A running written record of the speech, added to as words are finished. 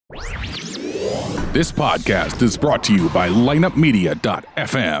This podcast is brought to you by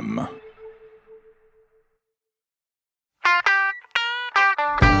lineupmedia.fm.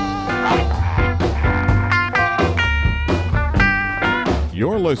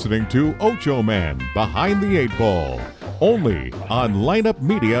 You're listening to Ocho Man Behind the Eight Ball, only on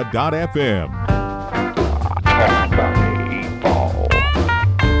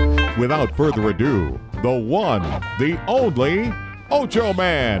lineupmedia.fm. Without further ado, the one, the only Ocho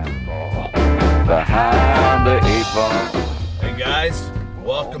Man. Behind the Eight Ball. Hey guys,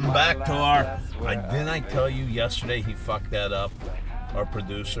 welcome back to our. Didn't I tell you yesterday he fucked that up? Our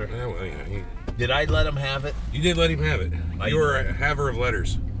producer. Yeah, well, yeah, Did I let him have it? you did let him have it. You were a haver of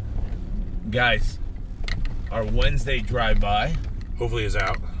letters. Guys, our Wednesday drive-by. Hopefully it's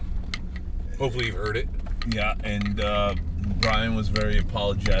out. Hopefully you've heard it. Yeah, and Brian was very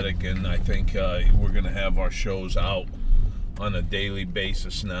apologetic, and I think we're going to have our shows out on a daily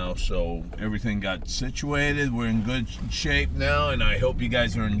basis now, so everything got situated. We're in good shape now, and I hope you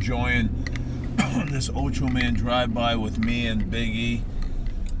guys are enjoying this Ocho Man drive-by with me and Big E.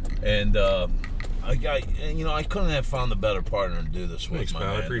 And I couldn't have found a better partner to do this with. Thanks, my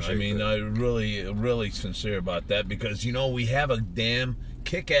pal. man. I appreciate that. I'm really sincere about that, because we have a damn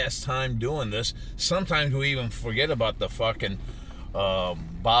kick-ass time doing this. Sometimes we even forget about the fucking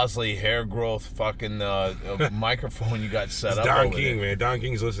Bosley hair growth fucking microphone you got set up. Don over King, there. man. Don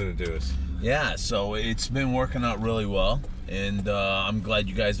King's listening to us. Yeah, so it's been working out really well, and I'm glad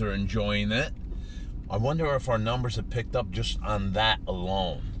you guys are enjoying it. I wonder if our numbers have picked up just on that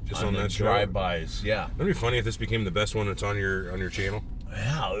alone. Just on the that show? drive-bys, yeah. Wouldn't it be funny if this became the best one that's on your channel?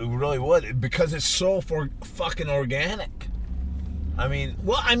 Yeah, it really would, because it's so fucking organic. I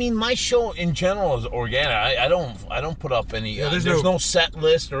mean, my show in general is organic. I don't put up any. Yeah, there's no set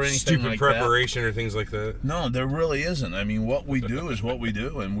list or anything Stupid like preparation or things like that. that. No, there really isn't. I mean, what we do is what we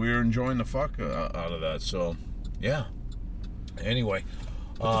do, and we're enjoying the fuck out of that. So, yeah. Anyway,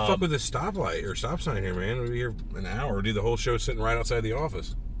 What the fuck with this stoplight or stop sign here, man? We're here an hour. Do the whole show sitting right outside the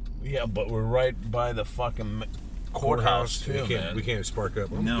office. yeah, but we're right by the fucking courthouse too, man. We can't spark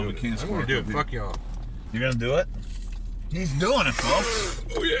up. No, we can't I'm gonna spark do up. it. Fuck y'all. You're gonna do it? He's doing it, folks.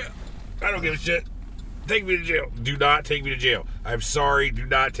 Oh yeah. I don't give a shit. Take me to jail. Do not take me to jail. I'm sorry. Do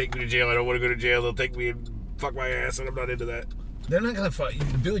not take me to jail. I don't want to go to jail. They'll take me and fuck my ass, and I'm not into that. They're not gonna fuck you,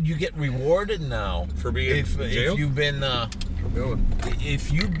 dude. You get rewarded now For being in jail? If you've been. I'm going.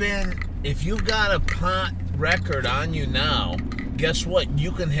 If you've got a pot record on you now, guess what?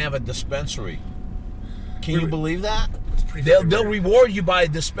 You can have a dispensary. Can you believe that? They'll reward you by a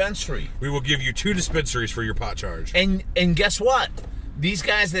dispensary. We will give you 2 dispensaries for your pot charge. And guess what? These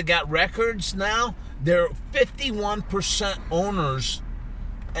guys that got records now, they're 51% owners.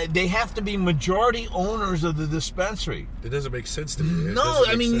 They have to be majority owners of the dispensary. It doesn't make sense to me. No,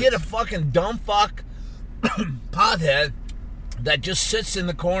 I mean, you get a fucking dumb fuck pothead that just sits in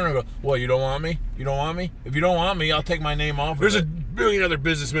the corner and goes, well, you don't want me? You don't want me? If you don't want me, I'll take my name off. There's a billion other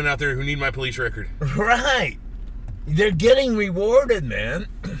businessmen out there who need my police record. Right. They're getting rewarded, man.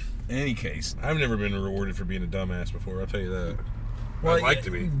 In any case. I've never been rewarded for being a dumbass before, I'll tell you that. Well, I'd like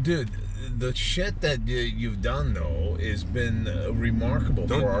to be. Dude, the shit that you've done, though, has been remarkable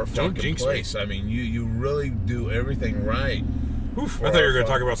for our don't fucking jinx place. me. I mean, you really do everything right. Oof, I thought you were going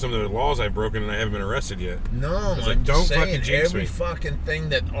to talk about some of the laws I've broken and I haven't been arrested yet. No, was I'm like, don't just saying, fucking jinx every me. fucking thing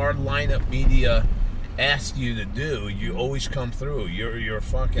that our lineup media asks you to do, you always come through. You're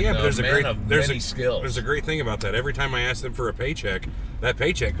fucking Yeah, but there's man of many skills. There's a great thing about that. Every time I ask them for a paycheck, that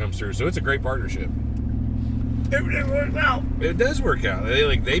paycheck comes through. So it's a great partnership. Everything works out. It does work out.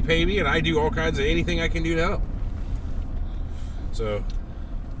 They pay me, and I do all kinds of anything I can do to help. So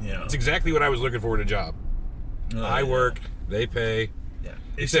Yeah. it's exactly what I was looking for in a job. I work, they pay. Yeah.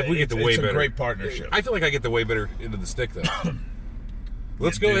 Except we get the way better. It's a great partnership. I feel like I get the way better end of the stick, though.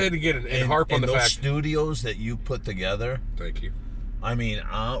 Let's go ahead and get it and harp on the those fact. studios that you put together, Thank you. I mean,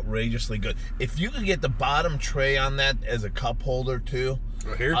 outrageously good. If you could get the bottom tray on that as a cup holder too,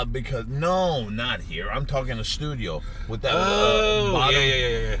 Here? because no, not here. I'm talking a studio with that Oh, bottom,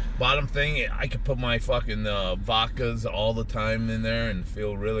 yeah. bottom thing. I could put my fucking vodkas all the time in there and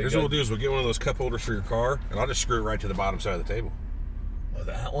feel really Here's good. what we'll do is we'll get one of those cup holders for your car, and I'll just screw it right to the bottom side of the table. Oh,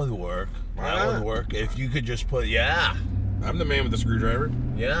 that would work. Why That not? would work. If you could just put, yeah, I'm the man with the screwdriver.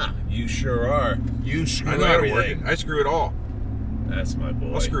 you sure are. You screw I know how to work everything. it. I screw it all. That's my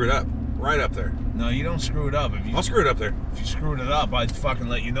boy. I'll screw it up. Right up there. No, you don't screw it up. I'll screw it up there. If you screwed it up, I'd fucking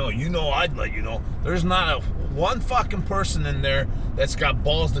let you know. You know I'd let you know. There's not one fucking person in there that's got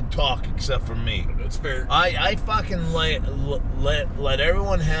balls to talk except for me. That's fair. I fucking let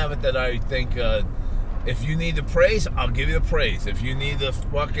everyone have it that I think If you need the praise, I'll give you the praise. If you need the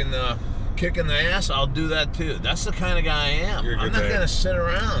fucking kick in the ass, I'll do that too. That's the kind of guy I am. You're a good I'm not man. going to sit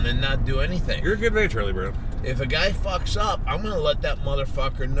around and not do anything. You're a good man, Charlie Brown. If a guy fucks up, I'm going to let that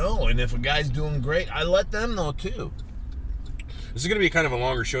motherfucker know. And if a guy's doing great, I let them know too. This is going to be kind of a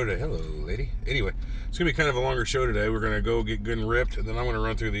longer show today. Hello, lady. Anyway, it's going to be kind of a longer show today. We're going to go get good and ripped, and then I'm going to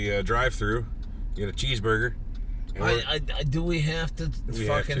run through the drive-thru, get a cheeseburger. And do we have to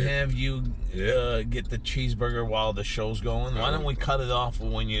have you get the cheeseburger while the show's going? Why don't we cut it off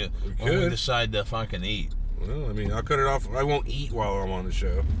when we decide to fucking eat? Well, I mean, I'll cut it off. I won't eat while I'm on the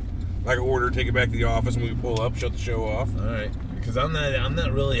show. I can order, take it back to the office, and we pull up, shut the show off. All right. Because I'm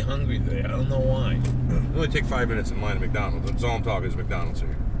not really hungry today. I don't know why. It only take 5 minutes in line at McDonald's. That's all I'm talking is McDonald's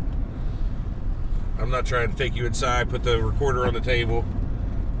here. I'm not trying to take you inside, put the recorder on the table,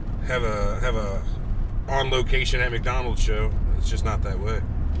 have a on location at McDonald's show. It's just not that way.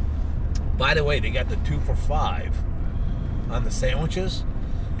 By the way, they got the 2 for $5 on the sandwiches,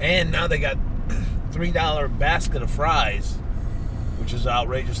 and now they got $3 basket of fries, which is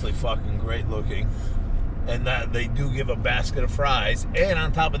outrageously fucking great looking. And that they do give a basket of fries, and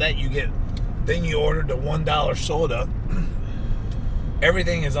on top of that, you ordered the $1 soda.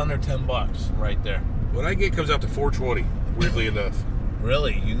 Everything is under $10 right there. What I get comes out to $4.20. Weirdly enough.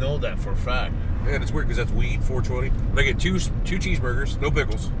 Really, you know that for a fact. Yeah, it's weird because that's weed. $4.20. But I get two cheeseburgers, no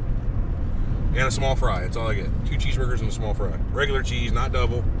pickles, and a small fry. That's all I get. 2 cheeseburgers and a small fry. Regular cheese, not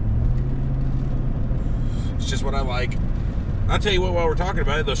double. It's just what I like. I'll tell you what, while we're talking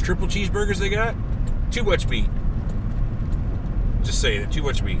about it, those triple cheeseburgers they got, too much meat. Just saying it, too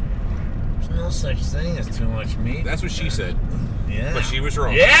much meat. There's no such thing as too much meat. That's what she said. Yeah. But she was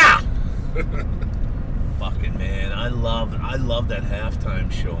wrong. Yeah! Fucking man, I love that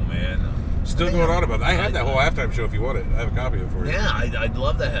halftime show, man. Still going on about that. I have that whole halftime show if you want it. I have a copy of it for you. Yeah, I'd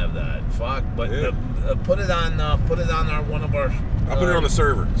love to have that. Fuck, but Yeah. put it on one of our. I'll put it on the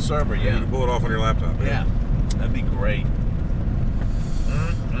server. Server, You yeah. can pull it off on your laptop. Yeah, that'd be great.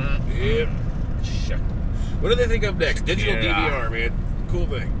 Yeah. Shit. What do they think of next? Digital Yeah. DVR, man. Cool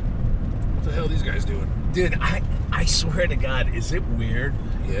thing. What the hell are these guys doing? Dude, I swear to God, is it weird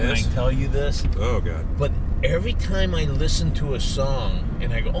when I Yes. tell you this? Oh, God. But every time I listen to a song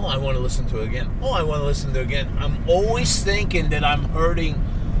and I go, oh, I want to listen to it again. Oh, I want to listen to it again. I'm always thinking that I'm hurting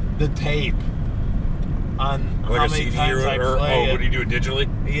the tape on Like how a many CD times I play it. what do you do it digitally?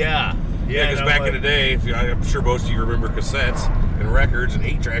 Yeah. Yeah, because and back I'm in the day, I'm sure most of you remember cassettes and records and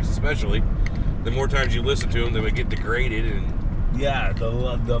 8-tracks especially. The more times you listen to them, they would get degraded. And yeah, the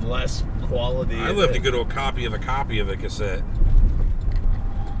less quality. I of lived it. a good old copy of a cassette.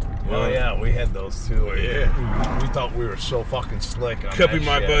 Oh yeah, we had those too. Yeah. We thought we were so fucking slick. On Copy that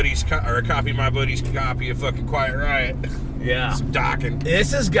my shit. buddy's copy of fucking Quiet Riot. Yeah. Some docking.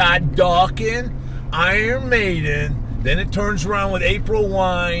 This has got Dawkins, Iron Maiden. Then it turns around with April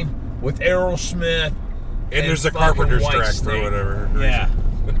Wine, with Aerosmith, And there's the fucking Carpenter's White track Snake. for whatever reason. Yeah.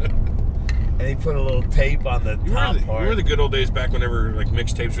 And he put a little tape on the top part. Remember the good old days back whenever like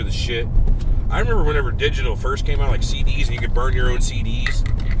mixtapes were the shit? I remember whenever digital first came out, like CDs, and you could burn your own CDs.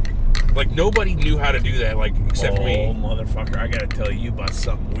 Like nobody knew how to do that, like except for me. Oh, motherfucker! I gotta tell you about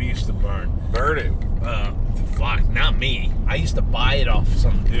something we used to burn. Burn it. Fuck, not me. I used to buy it off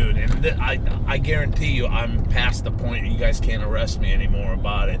some dude, and I guarantee you, I'm past the point you guys can't arrest me anymore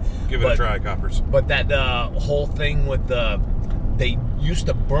about it. Give it a try, coppers. But that whole thing with they used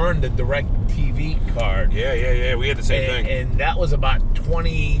to burn the DirecTV card. Yeah. We had the same thing. And that was about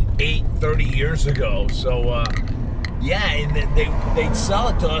 28, 30 years ago. So, yeah, and they'd sell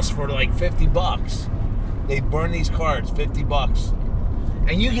it to us for like $50. They'd burn these cards, $50.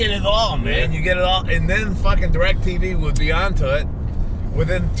 And you get it all, man. Yeah. You get it all. And then fucking DirecTV would be onto it.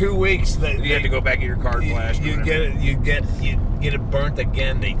 Within 2 weeks, You had to go back and get your card flashed. You get it. You get it burnt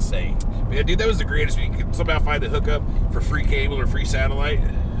again. They'd say. Yeah, dude, that was the greatest. You could somehow find the hookup for free cable or free satellite.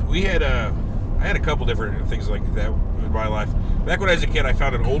 I had a couple different things like that in my life. Back when I was a kid, I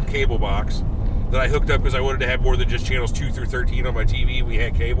found an old cable box that I hooked up because I wanted to have more than just channels 2 through 13 on my TV. We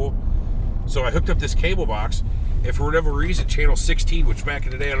had cable. So I hooked up this cable box, and for whatever reason, channel 16, which back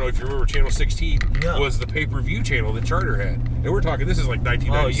in the day, I don't know if you remember, channel 16 was the pay-per-view channel that Charter had. And we're talking, this is like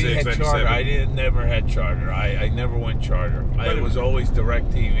 1996, Oh, you had 97. Charter. I never had Charter. I never went Charter. I was always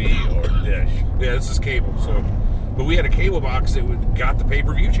DirecTV or Dish. Yeah, this is cable. So, but we had a cable box that got the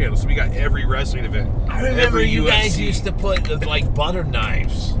pay-per-view channel, so we got every wrestling event. I remember every you guys UFC. used to put like butter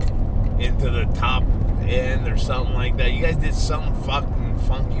knives into the top end or something like that. You guys did something fucking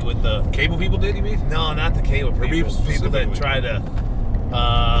funky with the Cable people did, you mean? No, not the cable people. people People that specifically. try to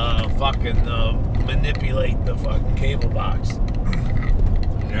manipulate the fucking cable box.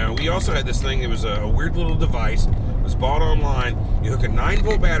 Now, we also had this thing. It was a weird little device. It was bought online. You hook a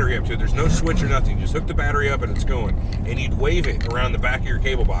 9-volt battery up to it. There's no switch or nothing. You just hook the battery up and it's going. And you'd wave it around the back of your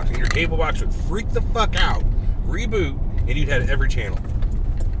cable box. And your cable box would freak the fuck out, reboot, and you'd have every channel.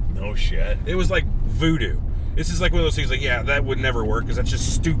 No shit. It was like voodoo. This is like one of those things like, yeah, that would never work because that's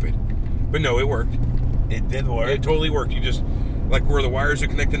just stupid. But no, it worked. It did work. It totally worked. You just, like where the wires are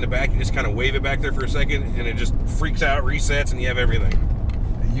connected in the back, you just kind of wave it back there for a second, and it just freaks out, resets, and you have everything.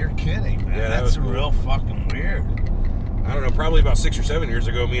 You're kidding, man. Yeah, that's cool. real fucking weird. I don't know, probably about 6 or 7 years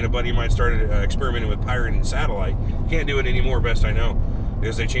ago, me and a buddy of mine started experimenting with pirating satellite. Can't do it anymore, best I know,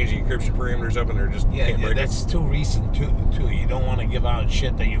 because they changed the encryption parameters up, and they're just can't break that's too recent too. You don't want to give out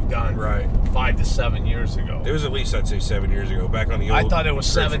shit that you've done right 5 to 7 years ago. It was at least, I'd say, 7 years ago, back on the old. I thought it was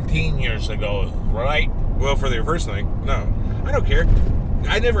 17 years ago, right? Well, for the first thing, no, I don't care.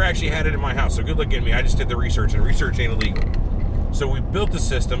 I never actually had it in my house, so good luck at me. I just did the research, and research ain't illegal. So we built the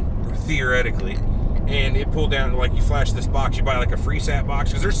system theoretically. And it pulled down, like you flash this box, you buy like a FreeSat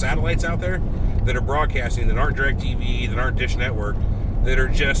box, because there's satellites out there that are broadcasting that aren't DirecTV, that aren't Dish Network, that are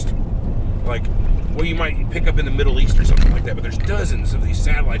just like what you might pick up in the Middle East or something like that. But there's dozens of these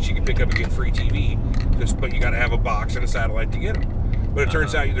satellites you can pick up and get free TV, but you got to have a box and a satellite to get them. But it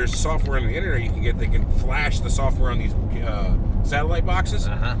turns out there's software on the internet you can get that can flash the software on these satellite boxes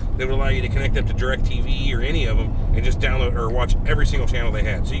that would allow you to connect up to DirecTV or any of them and just download or watch every single channel they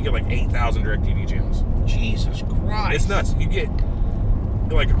had. So you get like 8,000 DirecTV channels. Jesus Christ. It's nuts. You get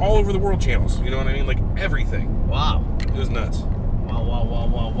like all over the world channels. You know what I mean? Like everything. Wow. It was nuts.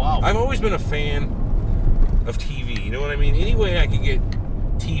 Wow. I've always been a fan of TV. You know what I mean? Any way I could get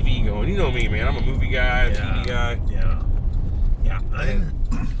TV going. You know me, man. I'm a movie guy, a TV guy. Yeah.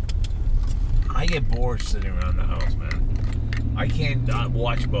 I get bored sitting around the house, man. I can't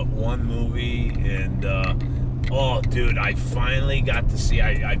watch but one movie, and oh, dude, I finally got to see.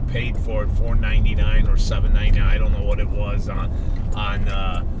 I paid for it, $4.99 or $7.99. I don't know what it was on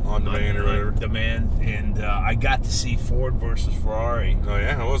demand or whatever. Demand, and I got to see Ford versus Ferrari. Oh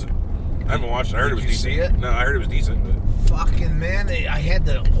yeah, how was it? I haven't watched it. I heard it was decent. Did you see it? No, I heard it was decent. But fucking man, I had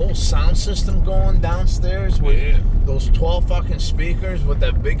the whole sound system going downstairs with those 12 fucking speakers with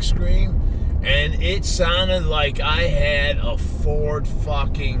that big screen, and it sounded like I had a Ford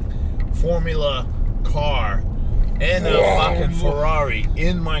fucking Formula car and a fucking Ferrari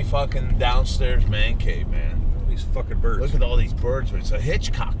in my fucking downstairs man cave, man. all these fucking birds. Look at all these birds. It's a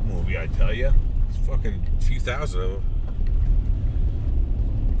Hitchcock movie, I tell you. It's fucking a few thousand of them.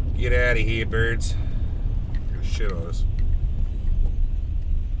 Get out of here, birds. They're gonna shit on us.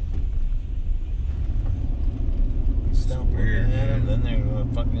 Stop weird, looking at them, man. then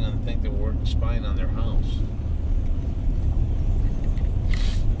they're fucking gonna think that we're spying on their house.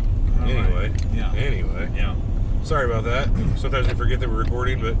 Anyway. Yeah. Anyway. Yeah. Sorry about that. Sometimes we forget that we're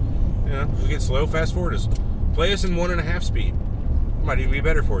recording, but you know, we get slow. Fast forward us. Play us in 1.5 speed. It might even be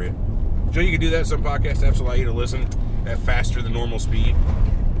better for you. Joe, you can do that in some podcast apps allow you to listen at faster than normal speed.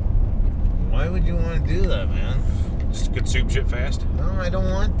 Why would you want to do that, man? Just consume shit fast. No, I don't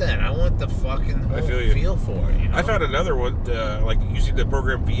want that. I want the fucking whole feel you. feel for it. You know? I found another one, like using the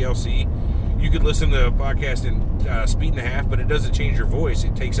program VLC. You could listen to a podcast in 1.5 speed, but it doesn't change your voice.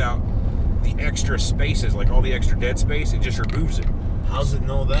 It takes out the extra spaces, like all the extra dead space. It just removes it. How's it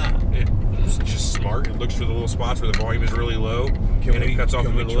know that? It's just smart. It looks for the little spots where the volume is really low, and it cuts off the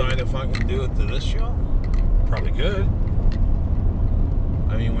middle Can we of try it. to fucking do it to this show? Probably could.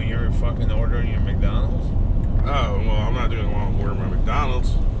 I mean, when you're fucking ordering your McDonald's? Oh, well, I'm not doing it while I'm ordering my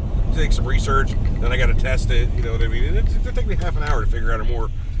McDonald's. Take some research, then I got to test it. You know what I mean? It'll take me half an hour to figure out a more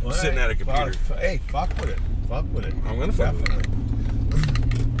sitting at a computer. Fuck with it. Fuck with it. I'm going to fuck with it.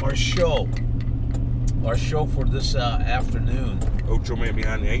 Our show for this afternoon. Ocho Man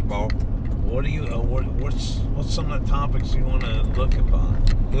Behind the 8 Ball. What do you? What's some of the topics you want to look upon?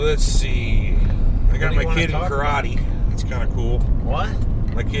 Let's see. I got do you my wanna kid in talk karate. It's kind of cool. What?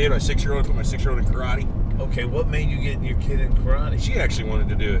 My kid, my 6-year-old, put my 6-year-old in karate. Okay, what made you get your kid in karate? She actually wanted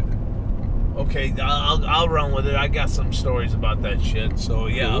to do it. Okay, I'll run with it. I got some stories about that shit. So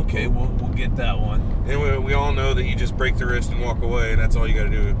yeah, Cool, okay, cool. we'll get that one. And we all know that you just break the wrist and walk away, and that's all you got to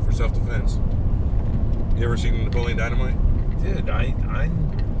do for self-defense. You ever seen Napoleon Dynamite? Dude,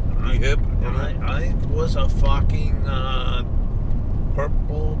 You hip? I was a fucking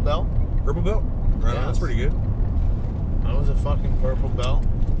purple belt. Purple belt? Right on, that's pretty good. I was a fucking purple belt.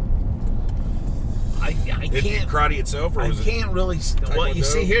 I can't Karate itself, or I was it? can't really. Well, you Taekwondo?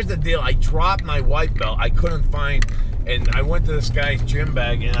 see, here's the deal. I dropped my white belt. I couldn't find, and I went to this guy's gym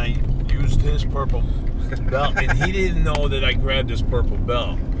bag and I used his purple belt, and he didn't know that I grabbed his purple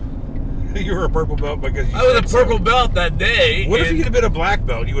belt. You were a purple belt because you I was a said so. purple belt that day. What if and you'd have been a black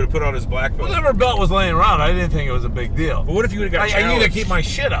belt? You would have put on his black belt. whatever belt was laying around, I didn't think it was a big deal. But what if you would have got I challenged? need to keep my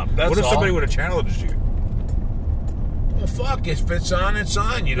shit up. That's What if all. somebody would have challenged you? Well, fuck, if it's on, it's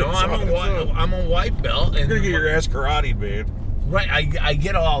on. You know, It's on, it's on. I'm a white belt. And You're gonna get your ass karate'd, man. right, I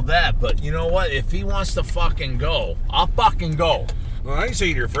get all that, but you know what? If he wants to fucking go, I'll fucking go. Well, I ain't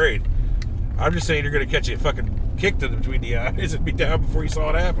saying you're afraid. I'm just saying you're gonna catch a fucking kick to between the eyes and be down before you saw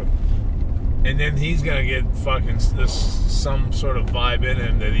it happen. And then he's gonna get fucking some sort of vibe in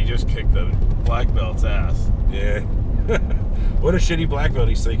him that he just kicked the black belt's ass. Yeah. What a shitty black belt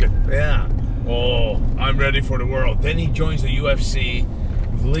he's thinking. Yeah. Oh, I'm ready for the world. Then he joins the UFC,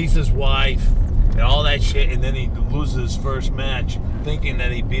 leaves his wife, and all that shit, and then he loses his first match, thinking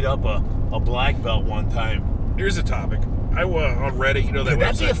that he beat up a black belt one time. Here's a topic. I on Reddit, you know that Could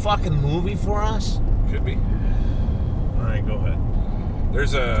that be a website. fucking movie for us? Could be. All right, go ahead.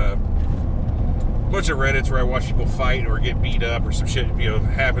 There's a bunch of Reddits where I watch people fight or get beat up or some shit,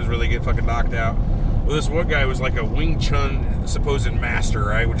 happens where they get fucking knocked out. Well, this one guy was like a Wing Chun supposed master,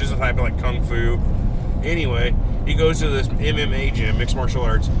 right? Which is a type of like Kung Fu. Anyway, he goes to this MMA gym, mixed martial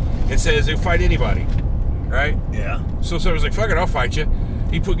arts, and says he'll fight anybody, right? Yeah. So I was like, fuck it, I'll fight you.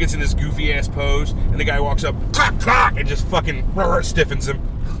 He gets in this goofy ass pose, and the guy walks up, clap, clap, and just fucking stiffens him.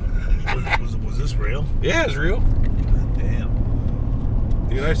 Was this real? Yeah, it's real. Damn.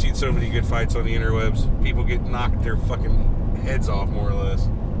 Dude, I've seen so many good fights on the interwebs. People get knocked their fucking heads off, more or less.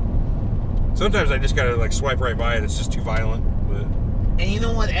 Sometimes I just gotta like swipe right by it. It's just too violent. But And you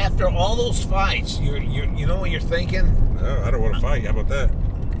know what? After all those fights, you know what you're thinking? no, I don't want to fight. How about that?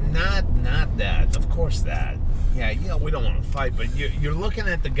 Not that. Of course that. Yeah, we don't want to fight, but you're looking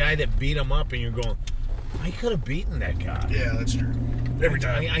at the guy that beat him up, and you're going, I could have beaten that guy. Yeah, that's true. Every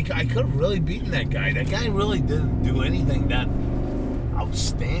time. I could have really beaten that guy. That guy really didn't do anything that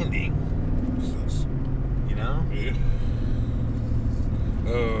outstanding. You know? Yeah.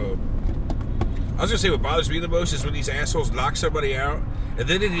 I was gonna say what bothers me the most is when these assholes knock somebody out and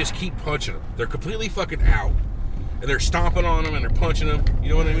then they just keep punching them. They're completely fucking out, and they're stomping on them and they're punching them. You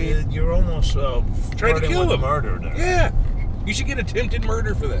know what I mean? You're almost Trying to flirting kill with them. murder there. Yeah, you should get attempted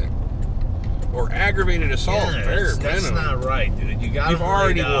murder for that, or aggravated assault. Yeah, that's not right, dude. You got. You've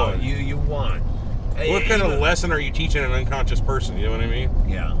already won. You won. What kind of lesson are you teaching an unconscious person? You know what I mean?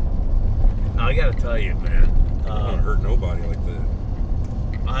 Yeah. Now, I got to tell you, man. I don't want to hurt nobody like that.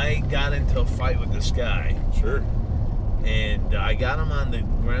 I got into a fight with this guy, Sure. and I got him on the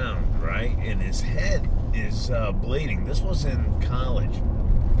ground, right? And his head is bleeding. This was in college,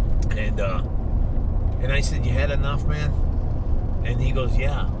 and I said, "You had enough, man?" And he goes,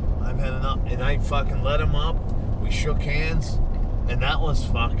 "Yeah, I've had enough." And I fucking let him up. We shook hands, and that was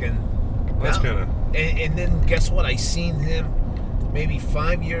fucking. That's kinda- And then guess what? I seen him maybe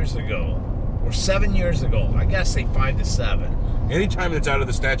 5 years ago, or 7 years ago. I gotta say 5 to 7. Anytime that's out of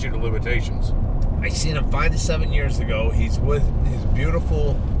the statute of limitations. I seen him 5 to 7 years ago. He's with his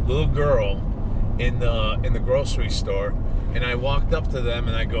beautiful little girl in the grocery store, and I walked up to them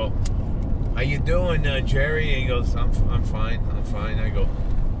and I go, "How you doing, Jerry?" And he goes, "I'm fine. I'm fine." I go,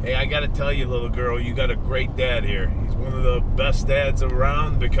 "Hey, I got to tell you, little girl, you got a great dad here. He's one of the best dads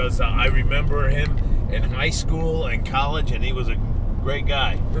around because I remember him in high school and college, and he was a great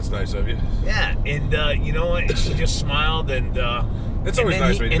guy." That's nice of you. Yeah, and you know what? She just smiled, and It's and always then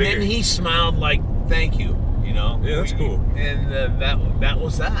nice he, when and you then meet her. he smiled like, "Thank you," you know. Yeah, that's cool. And that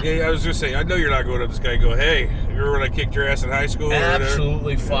was that. Yeah, I was just saying, I know you're not going up to this guy and go, "Hey, you remember when I kicked your ass in high school?" or whatever?"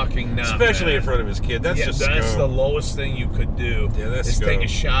 Absolutely fucking not. Especially man. in front of his kid. That's just that's scum. the lowest thing you could do. Yeah, that's is take scum. a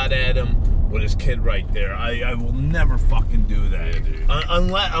shot at him with his kid right there. I will never fucking do that. Yeah, dude.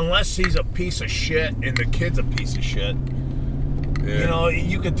 Unless he's a piece of shit and the kid's a piece of shit. Yeah. You know,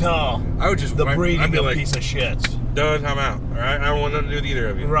 you could tell I would just the I'd breeding be of like, piece of shits. "Done, I'm out. All right, I don't want nothing to do with either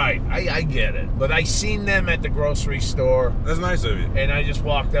of you." Right, I get it. But I seen them at the grocery store, That's nice of you. and I just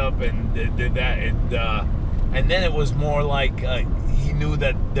walked up and did that, and then it was more like he knew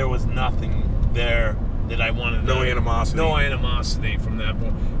that there was nothing there that I wanted. No animosity. No animosity from that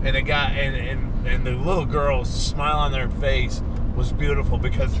point. And the guy and the little girl's smile on their face was beautiful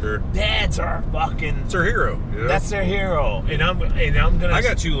because Sure. dads are fucking. It's her hero. You know? That's their hero, and I'm gonna. I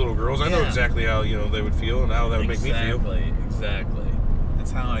got 2 little girls. I know Yeah. exactly how they would feel and how that would make me feel. Exactly.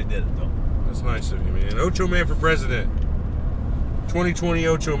 That's how I did it, though. That's nice of you, man. Ocho Man for president. 2020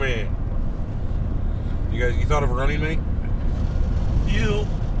 Ocho Man. You thought of running, mate?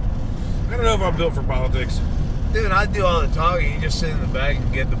 I don't know if I'm built for politics. Dude, I do all the talking. You just sit in the back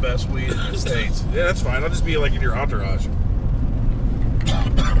and get the best weed in the States. Yeah, that's fine. I'll just be like in your entourage.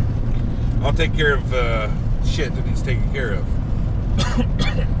 I'll take care of shit that needs taken care of.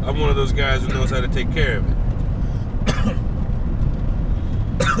 I'm one of those guys who knows how to take care of it.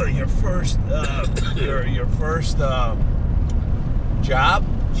 Your first job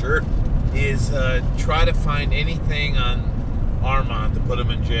Sure. is try to find anything on Armand to put him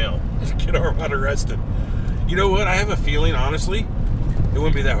in jail. Get Armand arrested. You know what? I have a feeling, honestly, it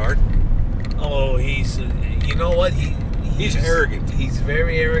wouldn't be that hard. Oh, he's you know what? He's arrogant. He's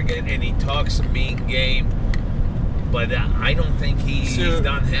very arrogant, and he talks a mean game. But I don't think he's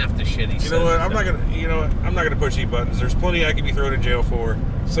done half the shit he said. You know what? I'm not gonna push any buttons. There's plenty I can be thrown in jail for.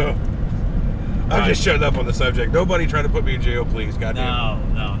 So I'm just shutting up on the subject. Nobody try to put me in jail, please.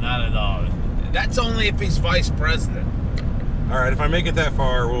 Goddamn. No, not at all. That's only if he's vice president. All right, if I make it that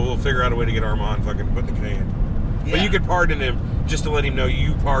far, we'll figure out a way to get Armand fucking put in the can. Yeah. But you could pardon him just to let him know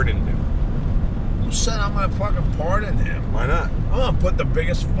you pardoned him. Who said I'm gonna fucking pardon him? Why not? I'm gonna put the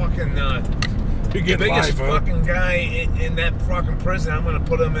biggest fucking fucking guy in that fucking prison. I'm gonna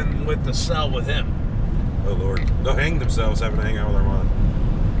put him in with the cell with him. Oh Lord, they'll hang themselves having to hang out with Armand.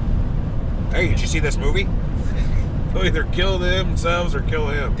 Hey, did you see this movie? They'll either kill themselves or kill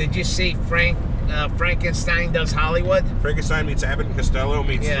him. Did you see Frankenstein Does Hollywood? Frankenstein meets Abbott and Costello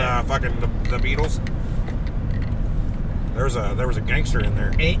meets fucking the Beatles. There was a gangster in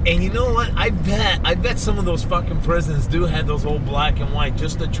there. And you know what? I bet some of those fucking prisons do have those old black and white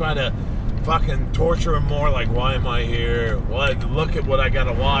just to try to fucking torture him more. Like, why am I here? What? Look at what I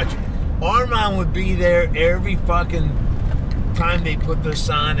gotta watch. Armand would be there every fucking time they put this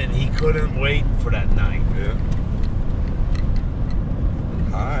on, and he couldn't wait for that night. Yeah.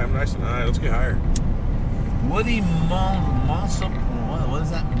 Hi, I'm nice and high. Let's get higher. Woody what is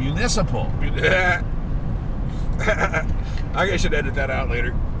that? Municipal. Yeah. I should edit that out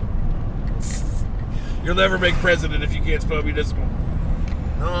later. You'll never make president if you can't spell municipal.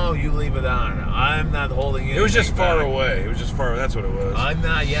 No, you leave it on. I'm not holding it. It was just far away. It was just far. That's what it was. I'm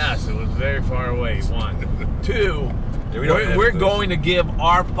not. Yes, it was very far away. One, two. Yeah, we're going to give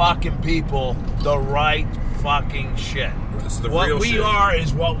our fucking people the right fucking shit. It's the what real we shit. are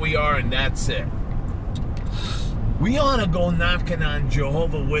is what we are, and that's it. We ought to go knocking on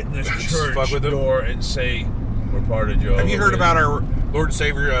Jehovah's Witness church fuck with them. door and say we're part of Jehovah's. Have you heard about our Lord and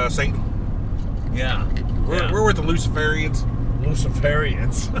Savior Satan? Yeah. We're with the Luciferians.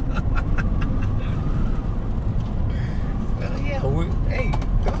 Luciferians. Yeah. Hey,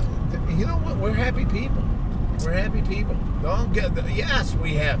 you know what? We're happy people. We're happy people. Don't get. Yes,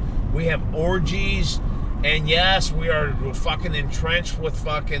 we have orgies, and yes, we are fucking entrenched with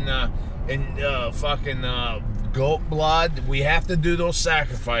fucking goat blood. We have to do those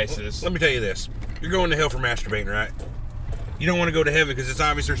sacrifices. Let me tell you this: you're going to hell for masturbating, right? You don't want to go to heaven because it's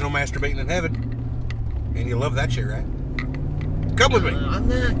obvious there's no masturbating in heaven, and you love that shit, right? Come with me. I'm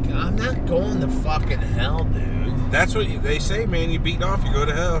not going to fucking hell, dude. That's what they say, man. You beat off, you go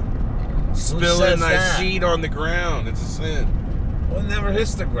to hell. Spilling thy seed on the ground, it's a sin. Well, it never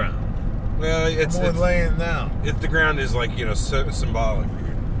hits the ground. Well, it's laying down. If the ground is like, symbolic. Is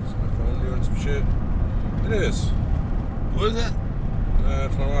my phone doing some shit? It is. What is it?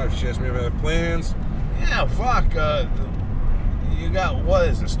 That's my wife. She asked me about plans. Yeah, fuck. You got, what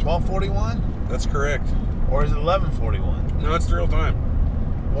is this, 12:41? That's correct. Or is it 11:41? No, it's the real time.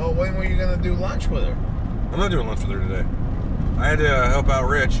 Well, when were you going to do lunch with her? I'm not doing lunch with her today. I had to help out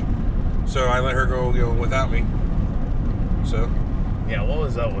Rich, so I let her go without me. So. Yeah, what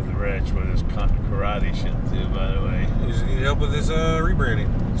was up with Rich with his karate shit, too, by the way? He just needed help with his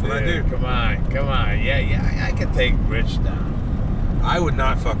rebranding. That's what I do. Come on. Yeah, I could take Rich down. I would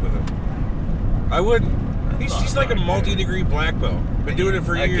not fuck with him. I wouldn't. He's like a multi-degree black belt. Been doing it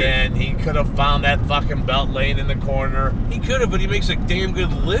for years. Again, he could have found that fucking belt laying in the corner. He could have, but he makes a damn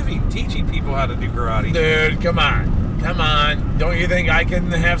good living teaching people how to do karate. Dude, come on. Don't you think I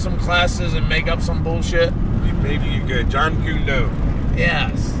can have some classes and make up some bullshit? Maybe you could. John Kundo.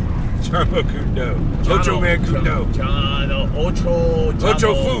 Yes. John Kundo. Ocho Man Kundo.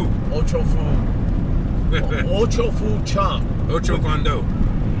 Ocho Fu. Ocho Fu Chomp. Ocho Kwando.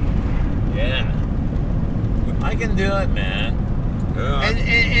 Yeah. I can do it, man.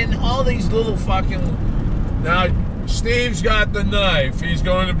 And all these little fucking... Now, Steve's got the knife. He's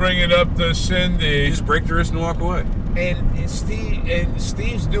going to bring it up to Cindy. You just break the wrist and walk away. And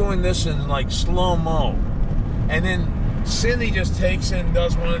Steve's doing this in, like, slow-mo. And then Cindy just takes in,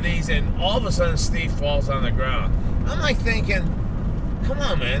 does one of these, and all of a sudden Steve falls on the ground. I'm, like, thinking, come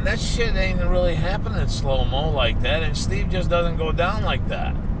on, man. That shit ain't really happening in slow-mo like that. And Steve just doesn't go down like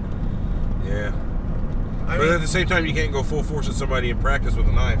that. Yeah. But at the same time, you can't go full force at somebody and practice with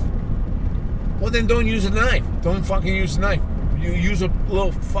a knife. Well, then don't use a knife. Don't fucking use a knife. You use a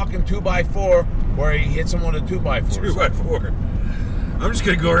little fucking 2x4 where he hits him with a 2x4. 2x4. I'm just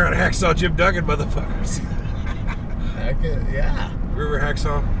gonna go around Hacksaw Jim Duggan, motherfuckers. Yeah. Remember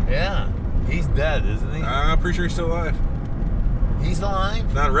Hacksaw? Yeah. He's dead, isn't he? I'm pretty sure he's still alive. He's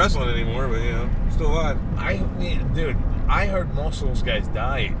alive? Not wrestling anymore, but still alive. Dude, I heard most of those guys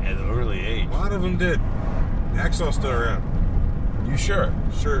die at an early age. A lot of them did. Hacksaw's still around. You sure?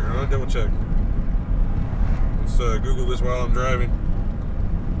 Sure, I'm gonna double check. Let's Google this while I'm driving.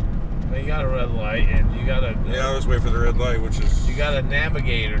 Well, you got a red light, and you got a... Yeah, I'll just wait for the red light, which is... You got a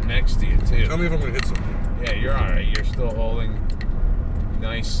navigator next to you, too. Tell me if I'm gonna hit something. Yeah, you're alright. You're still holding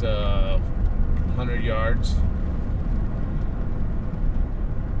nice 100 yards.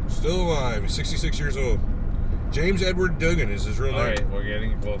 Still alive. He's 66 years old. James Edward Duggan is his real name. Alright, we're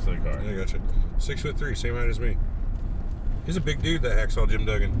getting close to the car. Yeah, I gotcha. 6'3", same height as me. He's a big dude, that Hacksaw Jim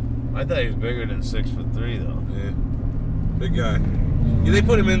Duggan. I thought he was bigger than 6'3", though. Yeah. Big guy. Yeah, they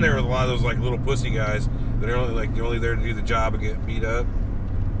put him in there with a lot of those like little pussy guys that are only there to do the job and get beat up.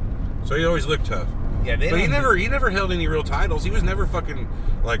 So he always looked tough. Yeah, But he never held any real titles. He was never fucking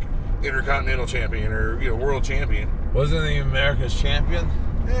like Intercontinental Champion or World Champion. Wasn't he America's champion?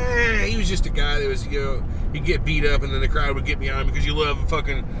 He was just a guy that was, he'd get beat up and then the crowd would get behind him because you love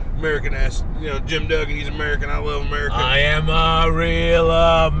fucking American ass, Jim Duggan, he's American, I love America. I am a real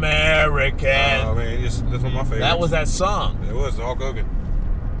American. Oh man, that's one of my favorites. That was that song. It was Hulk Hogan.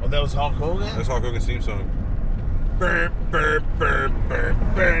 Oh, that was Hulk Hogan? That's Hulk Hogan's theme song. No,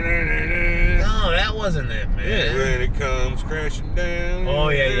 that wasn't it, man. Yeah, when it comes crashing down. Oh,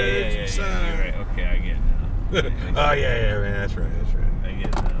 yeah. You're right. Okay, I get it now. Oh, yeah, man, that's right. I get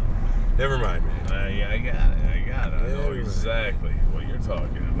it now. Never mind, man. Yeah, I got it. I know exactly what you're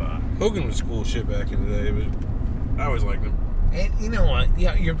talking about. Hogan was cool shit back in the day, but I always liked him. And you know what?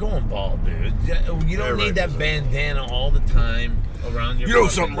 Yeah, you're going bald, dude. You don't need that bandana all the time around your... You know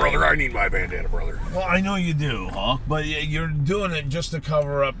something, brother? I need my bandana, brother. Well, I know you do, Hawk, but you're doing it just to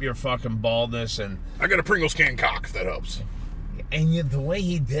cover up your fucking baldness and... I got a Pringles can cock, if that helps. And the way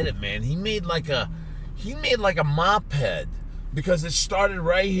he did it, man, he made like a mop head. Because it started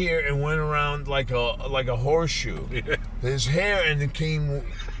right here and went around like a horseshoe. Yeah. His hair and it came...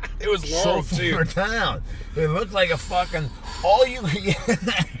 It was long, so too. far down. It looked like a fucking...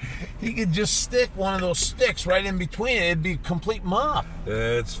 He could just stick one of those sticks right in between it. It'd be a complete mop.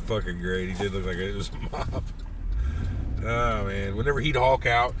 That's fucking great. He did look like it was a mop. Oh, man. Whenever he'd Hulk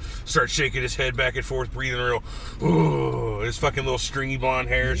out, start shaking his head back and forth, breathing real... Ooh, his fucking little stringy blonde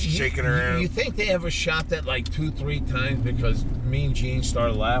hair shaking around. You think they ever shot that like 2-3 times because Mean Gene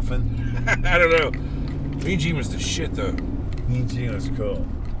started laughing? I don't know. Mean Gene was the shit, though. Mean Gene was cool.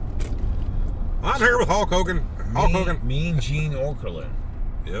 I'm here with Hulk Hogan. Mean Gene Okerlund.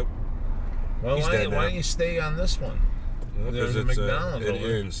 Yep. Well, He's why dead now. don't you stay on this one? There's a McDonald's it over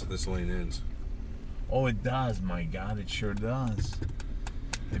there. ends. This lane ends. Oh, it does. My God, it sure does.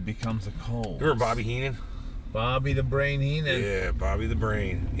 It becomes a cold. Remember Bobby Heenan? Bobby the Brain Heenan. Yeah, Bobby the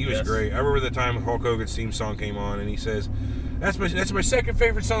Brain. He was Yes. great. I remember the time Hulk Hogan's theme song came on, and he says, "That's my second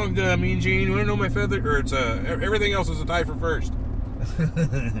favorite song, Mean Gene. You want to know my feather? Or it's everything else is a tie for first."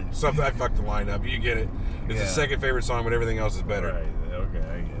 Something I fucked the line up. You get it. It's the second favorite song, but everything else is better. Right. Okay,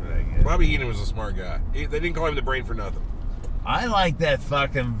 I get it. Bobby Heenan was a smart guy. They didn't call him the Brain for nothing. I like that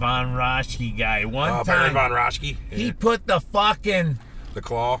fucking Von Roschke guy. One Baron time, Von Roschke. he put the fucking... The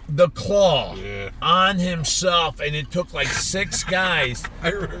claw. the claw Yeah. on himself, and it took like 6 guys I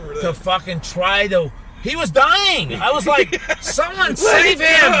remember that. to fucking try to... He was dying. I was like, someone save him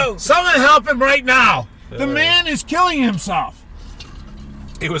him. go. Someone help him right now. The man is killing himself.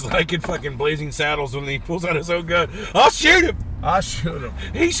 It was like in fucking Blazing Saddles when he pulls out his own gun. I'll shoot him. I'll shoot him.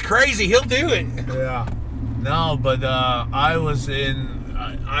 He's crazy. He'll do it. Yeah. No, but I was in...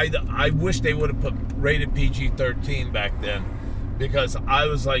 I wish they would have put rated PG-13 back then. Because I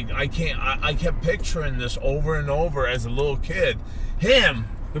was like, I kept picturing this over and over as a little kid. Him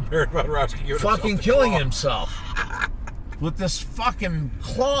Baron Von Roschke giving fucking himself the killing claw. himself. With this fucking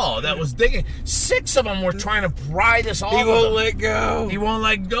claw that was digging. 6 of them were trying to pry this off He of won't him. let go. He won't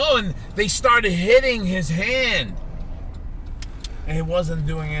let go, and they started hitting his hand. And it wasn't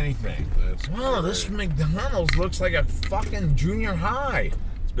doing anything. That's Wow, this McDonald's looks like a fucking junior high.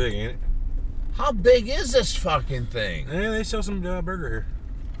 It's big, ain't it? How big is this fucking thing? Yeah, they sell some burger here.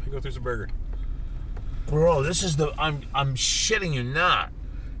 I go through some burger. Bro, this is the... I'm shitting you not.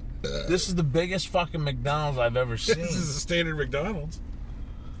 This is the biggest fucking McDonald's I've ever seen. This is a standard McDonald's.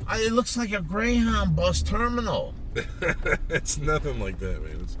 It looks like a Greyhound bus terminal. It's nothing like that,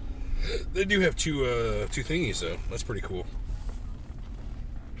 man. They do have two thingies, though. That's pretty cool.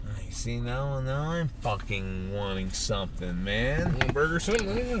 See, now I'm fucking wanting something, man. Want a burger,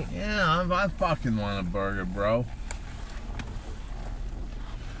 something? Yeah, I fucking want a burger, bro.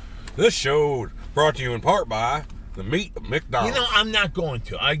 This show brought to you in part by the meat of McDonald's. You know, I'm not going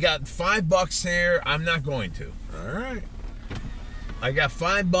to. I got $5 here. I'm not going to. All right. I got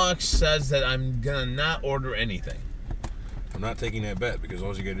 $5 says that I'm gonna not order anything, I'm not taking that bet because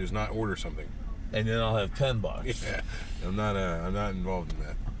all you gotta do is not order something. and then I'll have $10. Yeah, I'm not involved in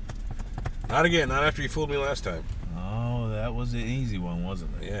that. Not again. Not after you fooled me last time. Oh, that was an easy one,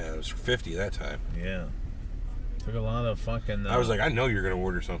 wasn't it? Yeah, it was for 50 that time. Yeah. Took a lot of fucking. I was like, I know you're gonna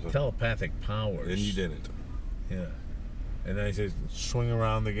order something, telepathic powers. and you didn't. Yeah. And then I said, swing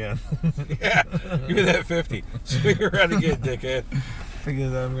around again. Yeah, give me that 50. Swing around again, dickhead.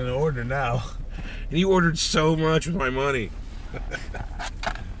 Because I'm gonna order now. And you ordered so much with my money.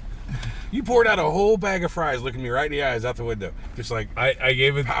 You poured out a whole bag of fries, looking me right in the eyes out the window, just like I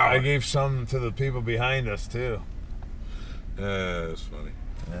gave it. power. I gave some to the people behind us too. That's funny.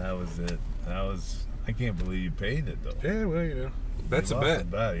 That was it. That was. I can't believe you paid it though. Yeah, well, you know, that's You a lost bet. the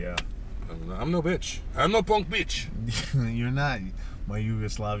bet, yeah. I'm no bitch. I'm no punk bitch. You're not my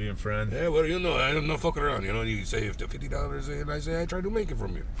Yugoslavian friend. Yeah, well, you know, I'm not fucking around. You know, you say $50, and I say I tried to make it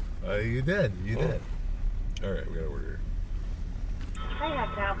from you. You did. You did. All right, we got to order here. Hi, how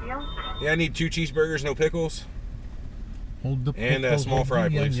can I help you? Yeah, I need 2 cheeseburgers, no pickles. Hold the And, pickles, small hold fry,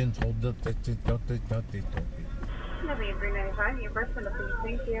 the please. onions, hold the That'll be $3.95. Your first one, please.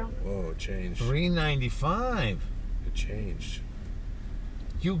 Thank you. Whoa, it changed. $3.95. It changed.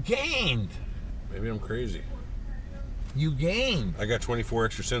 You gained. Maybe I'm crazy. You gained. I got 24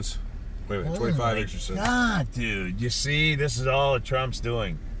 extra cents. Wait a minute, Oh 25 my extra cents. God, dude. You see, this is all that Trump's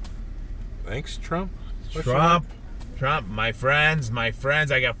doing. Thanks, Trump. Trump, my friends,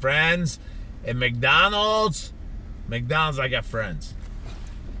 I got friends. At McDonald's, I got friends.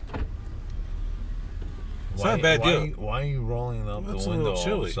 It's not a bad deal. Why are you rolling up Well, it's the a window little all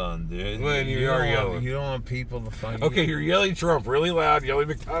chilly. of a sudden, dude? Well, you don't are want- yelling. You don't want people to fucking... Okay, you're yelling Trump really loud, yelling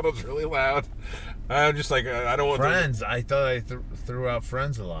McDonald's really loud. I'm just like, I don't want Friends. I thought I threw out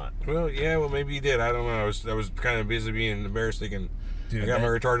friends a lot. Well, yeah, well, maybe you did. I don't know. I was kind of busy being embarrassed thinking Dude, I got my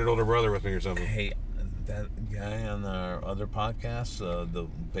retarded older brother with me or something. Hey, that guy on our other podcast, the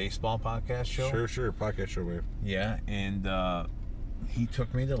baseball podcast show. Sure. Podcast show, man. Yeah, and he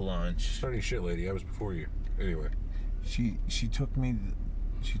took me to lunch. Starting shit, lady. I was before you. Anyway. She took me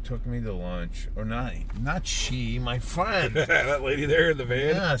to lunch, or not she, my friend. That lady there in the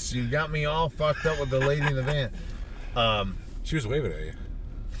van. Yes, you got me all fucked up with the lady in the van. She was waving at you.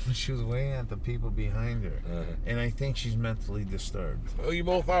 She was waving at the people behind her, and I think she's mentally disturbed. Well, you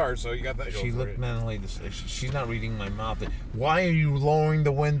both are, so you got that. She going for looked you. mentally disturbed. She's not reading my mouth. Why are you lowering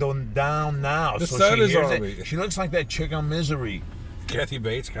the window down now? The so sun she is hears on it? me. She looks like that chick on Misery. Kathy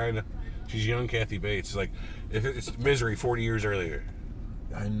Bates, kind of. She's young Kathy Bates. It's like if it's Misery 40 years earlier.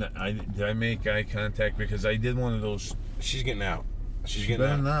 Did I make eye contact? Because I did one of those. She's getting out. She's You getting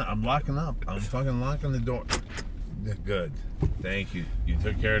better out. not. I'm locking up. I'm fucking locking the door. Good. Thank you. You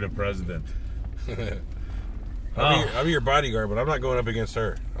took care of the president. I'll be your bodyguard, but I'm not going up against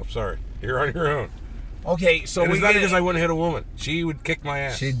her. I'm sorry. You're on your own. Okay, so And we it's not get- because I wouldn't hit a woman. She would kick my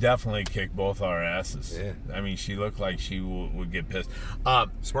ass. She definitely kicked both our asses. Yeah. I mean, she looked like she would get pissed.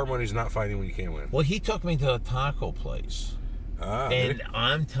 Smart money's not fighting when you can't win. Well, he took me to a taco place. Did And he?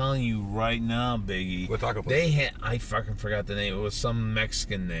 I'm telling you right now, Biggie. What taco place? They had, I fucking forgot the name. It was some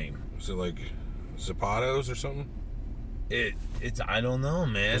Mexican name. Was it like Zapatos or something? It's I don't know,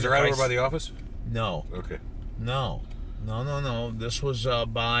 man. Is it If right I over by s- the office? No. Okay. No. This was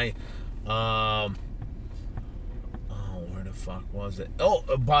by oh, where the fuck was it? Oh,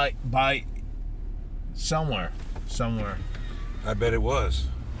 by somewhere. I bet it was.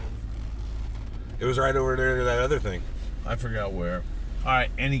 It was right over there to that other thing. I forgot where. All right,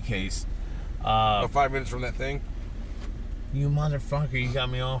 any case. About 5 minutes from that thing. You motherfucker, you got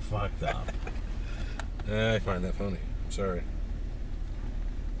me all fucked up. I find that funny. Sorry.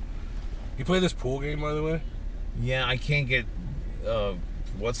 You play this pool game, by the way? Yeah, I can't get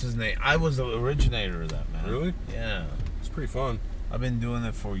what's his name? I was the originator of that, man. Really? Yeah. It's pretty fun. I've been doing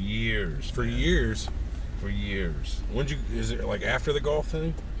it for years. For man. years. For years. Is it like after the golf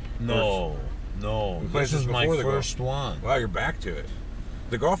thing? No. We played This this is my before the golf. first one. Wow, you're back to it.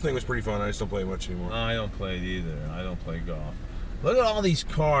 The golf thing was pretty fun. I just don't play it much anymore. No, I don't play it either. I don't play golf. Look at all these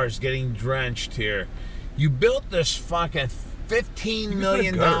cars getting drenched here. You built this fucking $15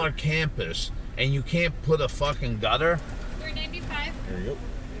 million gutter. campus, and you can't put a fucking gutter? $3.95. There you go.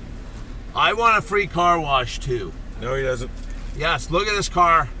 I want a free car wash, too. No, he doesn't. Yes, look at this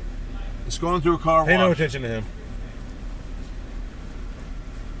car. It's going through a car Pay no wash. attention to him.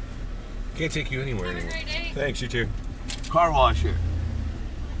 Can't take you anywhere Have a anymore. great day. Thanks, you too. Car wash here.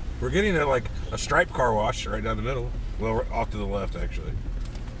 We're getting a striped car wash right down the middle. Well, off to the left, actually.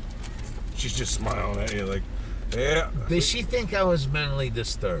 she's just smiling at you like, yeah. Did she think I was mentally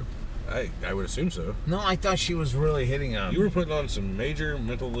disturbed? I would assume so. No, I thought she was really hitting on me. You were putting on some major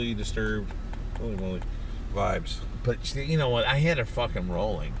mentally disturbed, holy moly, vibes. But you know what? I had her fucking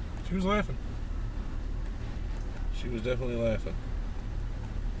rolling. She was laughing. She was definitely laughing.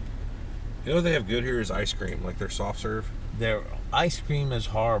 You know what they have good here is ice cream, like their soft serve. Their ice cream is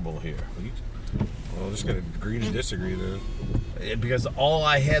horrible here. Well, I'm just going to agree to disagree then. Because all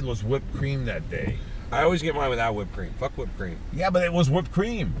I had was whipped cream that day. I always get mine without whipped cream. Fuck whipped cream. Yeah, but it was whipped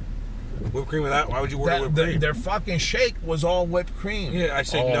cream. Whipped cream without? Why would you order whipped cream? Their fucking shake was all whipped cream. Yeah, I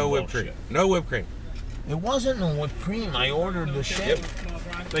said no whipped cream. No whipped cream. It wasn't no whipped cream. I ordered the shake. Yep.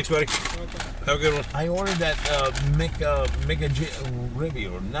 Thanks, buddy. Have a good one. I ordered that ribby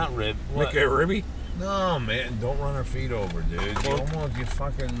or not rib. Ribby? No, man, don't run her feet over, dude. You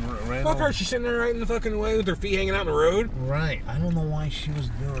fucking ran Fuck over. her. She's sitting there right in the fucking way with her feet hanging out in the road. Right. I don't know why she was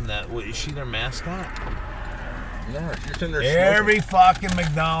doing that. Is she their mascot? No, she's sitting there Every fucking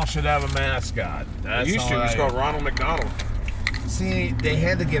McDonald's should have a mascot. That's used to. It's called Ronald McDonald. See, they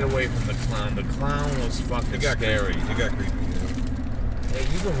had to get away from the clown. The clown was fucking scary. It got creepy. Hey,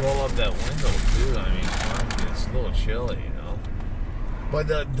 you can roll up that window, too. I mean, come on, it's a little chilly, you know. But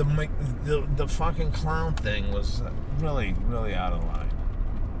the fucking clown thing was really, really out of line.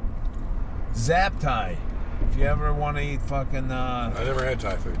 Zap Thai. If you ever want to eat fucking... I never had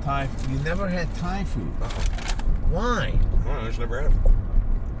Thai food. You never had Thai food? Uh-oh. Why? I just never had it.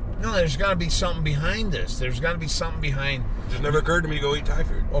 No, there's got to be something behind this. There's got to be something behind... It just never occurred to me to go eat Thai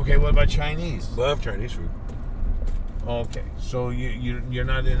food. Okay, what about Chinese? Love Chinese food. Okay, so you're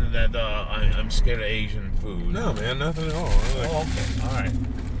not into that, I'm scared of Asian food. No, man, nothing at all. Okay, all right.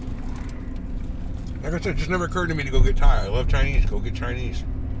 Like I said, it just never occurred to me to go get Thai. I love Chinese. Go get Chinese.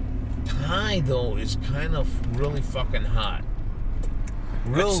 Thai, though, is kind of really fucking hot.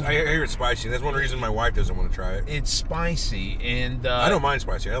 I hear it's spicy. That's one reason my wife doesn't want to try it. It's spicy, and... I don't mind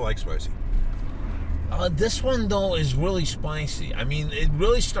spicy. I like spicy. This one, though, is really spicy. I mean, it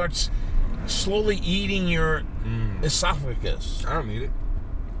really starts slowly eating your esophagus. I don't need it.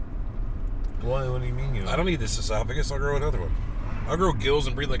 What do you mean you don't? I don't need this esophagus. I'll grow another one. I'll grow gills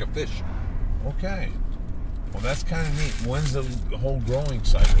and breathe like a fish. Okay. Well, that's kind of neat. When's the whole growing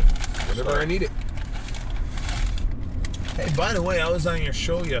cycle? Whenever I need it. Hey, by the way, I was on your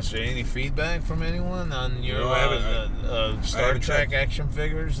show yesterday. Any feedback from anyone on your Star Trek action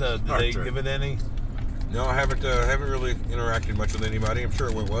figures? Did they give it any? No, I haven't really interacted much with anybody. I'm sure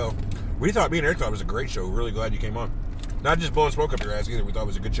it went well. Me and Eric thought it was a great show. We're really glad you came on. Not just blowing smoke up your ass either. We thought it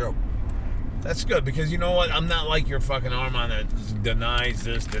was a good show. That's good, because you know what? I'm not like your fucking Armand that denies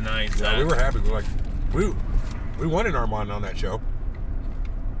this, denies that. We were happy. We wanted Armand on that show.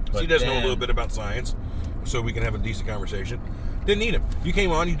 He does know a little bit about science, so we can have a decent conversation. Didn't need him. You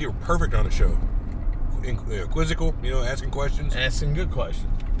came on, you did perfect on the show. Quizzical, asking questions. Asking good questions.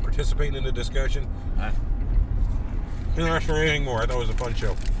 Participating in the discussion. Didn't ask for anything more. I thought it was a fun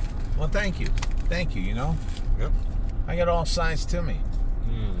show. Well, thank you. Thank you, Yep. I got all sides to me.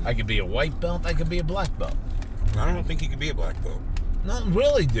 I could be a white belt. I could be a black belt. I don't think you could be a black belt. No,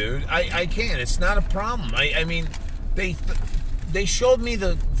 really, dude. I can't. It's not a problem. I mean, they showed me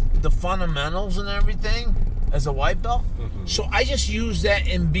the fundamentals and everything as a white belt. Mm-hmm. So I just use that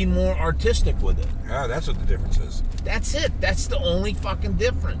and be more artistic with it. Ah, that's what the difference is. That's it. That's the only fucking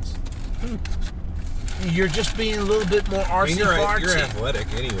difference. You're just being a little bit more artsy-fartsy. You're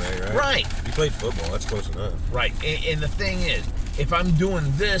athletic anyway, right? Right. You played football. That's close enough. Right. And the thing is, if I'm doing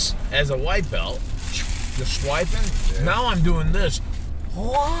this as a white belt, just swiping, now I'm doing this.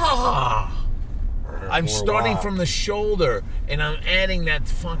 Wow. I'm starting from the shoulder, and I'm adding that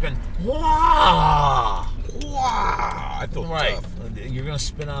fucking wow. I feel tough. You're going to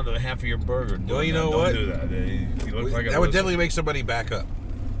spin out half of your burger. Well, you know what? Don't do that. You look like that would definitely make somebody back up.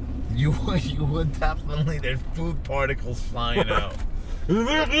 You would definitely. There's food particles flying out. You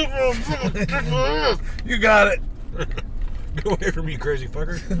got it. Go away from me, crazy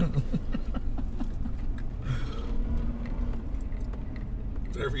fucker.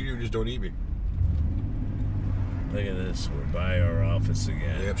 Whatever you do, just don't eat me. Look at this. We're by our office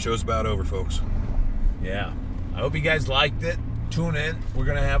again. Yep, show's about over, folks. Yeah. I hope you guys liked it. Tune in. We're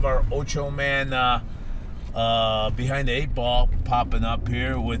going to have our Ocho Man Behind the Eight Ball popping up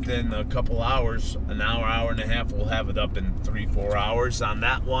here within a couple hours. An hour and a half. We'll have it up in 3-4 hours on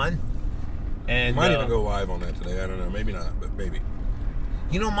that one. And might even go live on that today. I don't know. Maybe not, but maybe.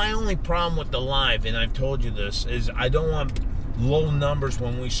 My only problem with the live, and I've told you this, is I don't want low numbers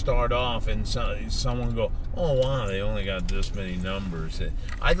when we start off and someone go, oh, wow, they only got this many numbers.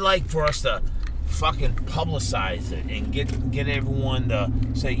 I'd like for us to fucking publicize it and get everyone to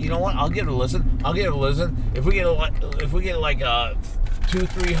say, you know what, I'll give it a listen. If we get like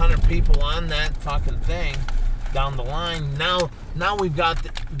 200-300 people on that fucking thing down the line, now we've got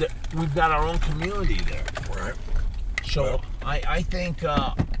we've got our own community there. Right. So well, I think you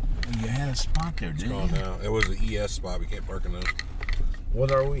had a spot there, didn't you? No, it was the ES spot. We can't park in those.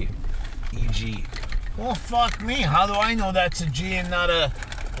 What are we? EG. Well, fuck me. How do I know that's a G and not a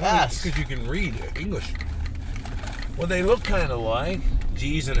S? Because you can read English. Well, they look kind of like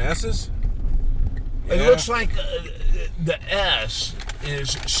G's and S's? It looks like the S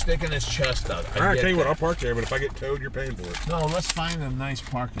is sticking his chest out. All right, tell you what, I'll park there, but if I get towed, you're paying for it. No, let's find a nice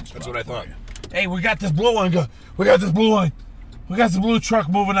parking spot. That's what I thought. Hey, we got this blue one. We got this blue one. We got the blue truck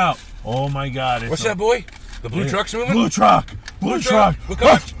moving out. Oh my God! What's that, boy? The blue truck's moving? Blue truck. Blue truck. Look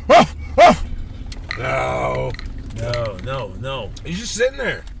up. No. He's just sitting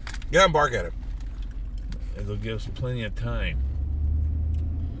there. Get out and bark at him. It'll give us plenty of time.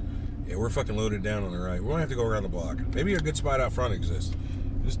 Yeah, we're fucking loaded down on the right. We won't have to go around the block. Maybe a good spot out front exists.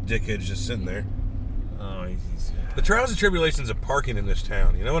 This dickhead's just sitting there. Oh, he's... The trials and tribulations of parking in this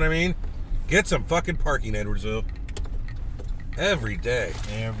town. You know what I mean? Get some fucking parking, Edwardsville. Every day.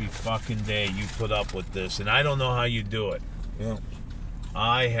 Every fucking day you put up with this, and I don't know how you do it. Yeah.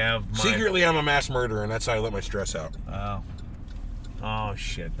 I have my... Secretly, I'm a mass murderer, and that's how I let my stress out. Oh,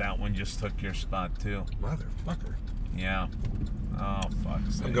 shit. That one just took your spot, too. Motherfucker. Yeah. Oh, fuck.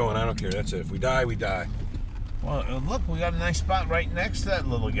 I'm going. I don't care. That's it. If we die, we die. Well, look, we got a nice spot right next to that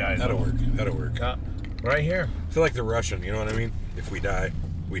little guy. That'll work. Right here. I feel like the Russian. You know what I mean? If we die,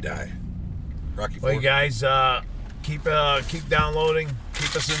 we die. Rocky IV. Well, you guys, keep downloading.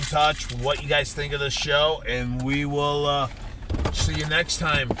 Keep us in touch with what you guys think of the show, and we will see you next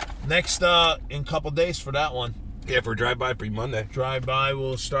time. In a couple days for that one. Yeah, for drive-by, pre-Monday. Drive-by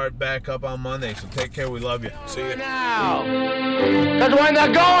will start back up on Monday, so take care. We love you. See you. Now, because when the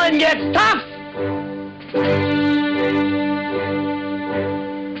going gets tough,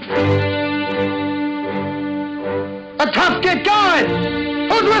 the tough get going.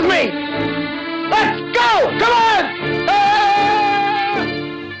 Who's with me? Let's go! Come on!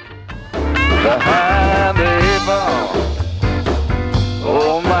 Behind the eight ball.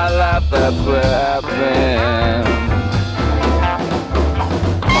 All my life that's where I've been.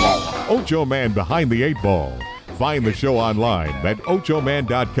 Ocho Man Behind the Eight Ball. Find the show online at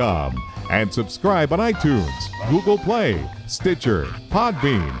ochoman.com and subscribe on iTunes, Google Play, Stitcher,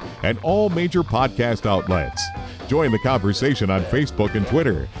 Podbean, and all major podcast outlets. Join the conversation on Facebook and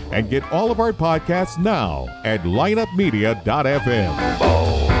Twitter and get all of our podcasts now at lineupmedia.fm.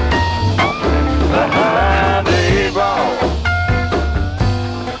 Behind the eight ball.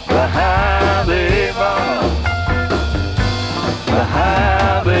 Behind the eight ball.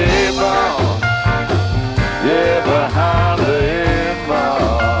 Behind the eight ball. Yeah, behind the eight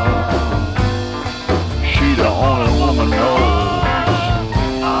ball. She the only woman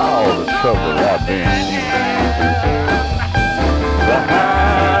knows all the trouble I've been in.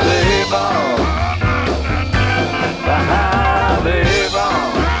 Behind the eight ball. Behind the eight ball.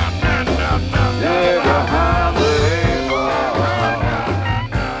 Yeah, behind the eight ball.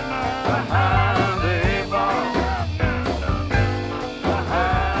 Behind the eight ball.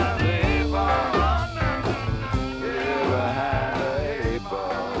 Behind the eight ball. Yeah, behind the eight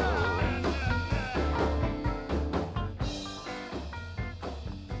ball.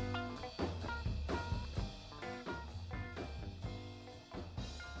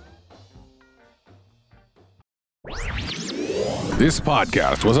 This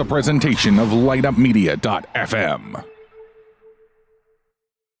podcast was a presentation of lineupmedia.fm.